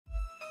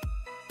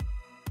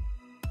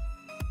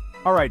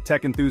Alright,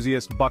 tech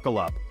enthusiasts, buckle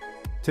up.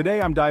 Today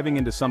I'm diving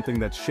into something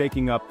that's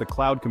shaking up the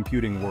cloud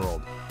computing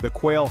world, the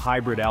Qwhale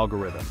Hybrid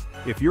Algorithm.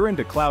 If you're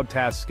into cloud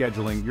task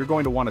scheduling, you're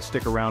going to want to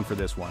stick around for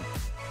this one.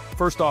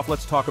 First off,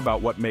 let's talk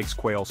about what makes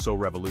Qwhale so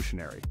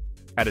revolutionary.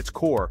 At its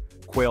core,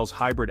 Qwhale's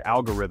hybrid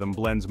algorithm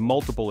blends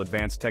multiple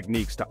advanced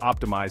techniques to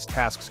optimize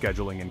task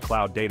scheduling in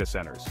cloud data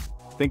centers.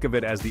 Think of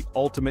it as the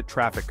ultimate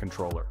traffic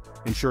controller,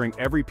 ensuring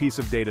every piece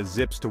of data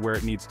zips to where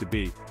it needs to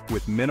be,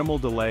 with minimal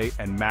delay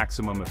and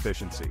maximum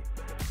efficiency.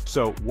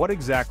 So, what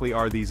exactly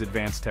are these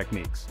advanced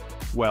techniques?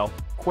 Well,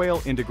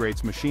 Qwhale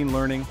integrates machine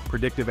learning,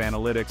 predictive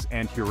analytics,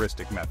 and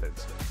heuristic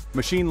methods.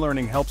 Machine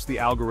learning helps the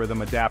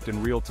algorithm adapt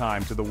in real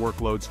time to the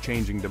workload's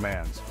changing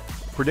demands.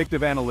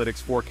 Predictive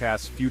analytics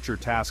forecasts future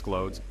task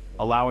loads,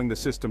 allowing the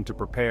system to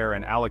prepare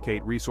and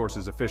allocate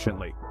resources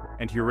efficiently.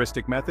 And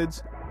heuristic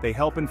methods? They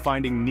help in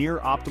finding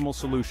near-optimal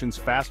solutions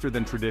faster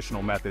than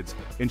traditional methods,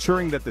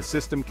 ensuring that the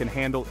system can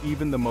handle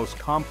even the most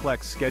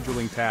complex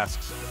scheduling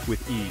tasks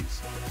with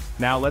ease.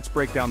 Now let's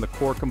break down the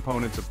core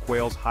components of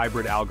Qwhale's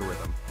hybrid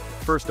algorithm.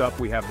 First up,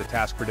 we have the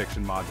task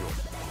prediction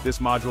module. This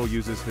module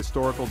uses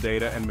historical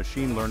data and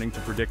machine learning to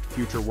predict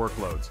future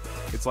workloads.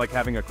 It's like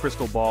having a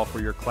crystal ball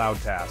for your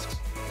cloud tasks,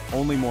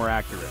 only more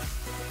accurate.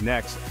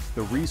 Next,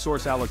 the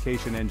resource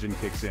allocation engine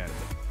kicks in.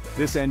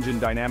 This engine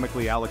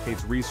dynamically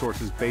allocates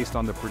resources based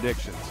on the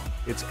predictions.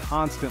 It's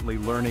constantly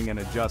learning and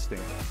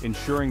adjusting,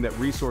 ensuring that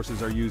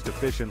resources are used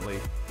efficiently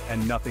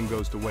and nothing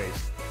goes to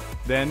waste.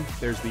 Then,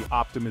 there's the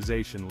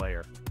optimization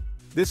layer.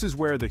 This is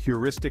where the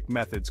heuristic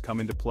methods come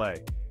into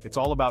play. It's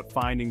all about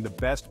finding the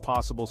best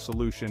possible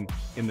solution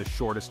in the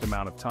shortest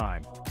amount of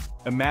time.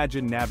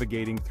 Imagine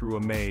navigating through a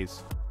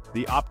maze.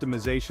 The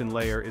optimization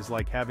layer is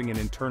like having an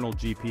internal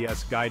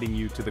GPS guiding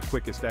you to the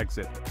quickest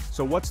exit.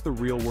 So what's the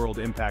real-world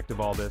impact of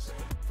all this?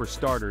 For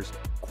starters,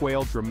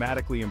 Qwhale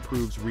dramatically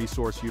improves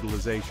resource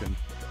utilization.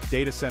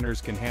 Data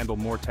centers can handle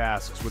more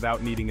tasks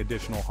without needing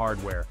additional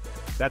hardware.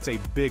 That's a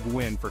big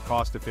win for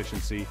cost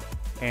efficiency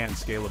and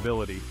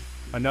scalability.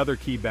 Another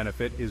key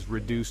benefit is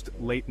reduced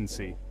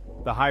latency.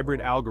 The hybrid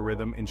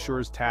algorithm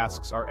ensures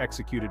tasks are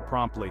executed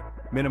promptly,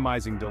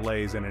 minimizing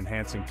delays and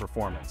enhancing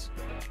performance.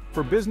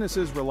 For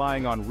businesses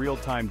relying on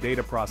real-time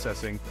data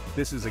processing,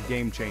 this is a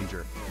game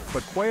changer.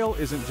 But Qwhale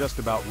isn't just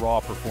about raw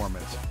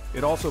performance.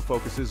 It also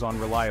focuses on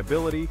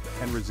reliability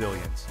and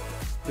resilience.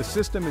 The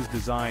system is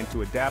designed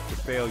to adapt to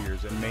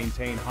failures and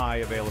maintain high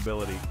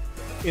availability.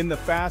 In the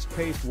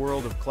fast-paced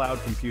world of cloud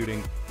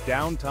computing,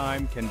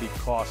 downtime can be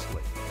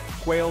costly.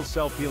 Qwhale's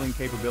self-healing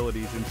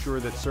capabilities ensure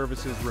that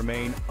services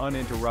remain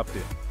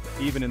uninterrupted,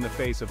 even in the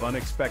face of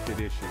unexpected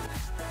issues.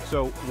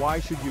 So,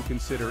 why should you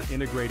consider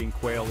integrating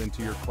Qwhale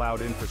into your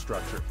cloud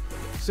infrastructure?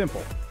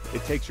 Simple.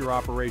 It takes your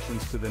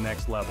operations to the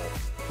next level.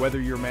 Whether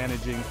you're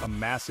managing a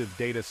massive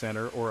data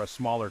center or a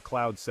smaller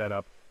cloud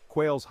setup,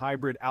 Qwhale's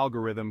hybrid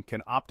algorithm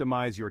can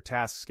optimize your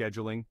task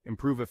scheduling,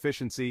 improve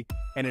efficiency,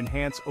 and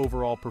enhance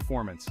overall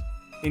performance.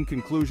 In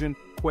conclusion,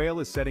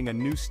 Qwhale is setting a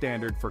new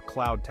standard for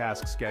cloud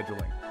task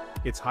scheduling.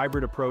 Its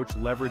hybrid approach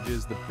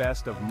leverages the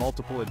best of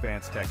multiple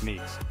advanced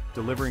techniques,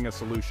 delivering a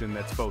solution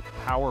that's both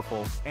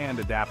powerful and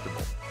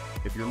adaptable.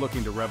 If you're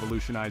looking to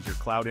revolutionize your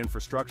cloud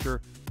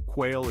infrastructure,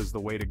 Qwhale is the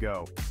way to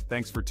go.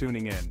 Thanks for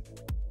tuning in.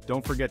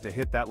 Don't forget to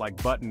hit that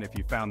like button if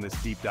you found this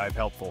deep dive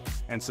helpful,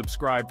 and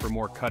subscribe for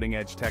more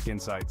cutting-edge tech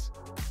insights.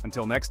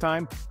 Until next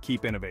time,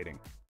 keep innovating.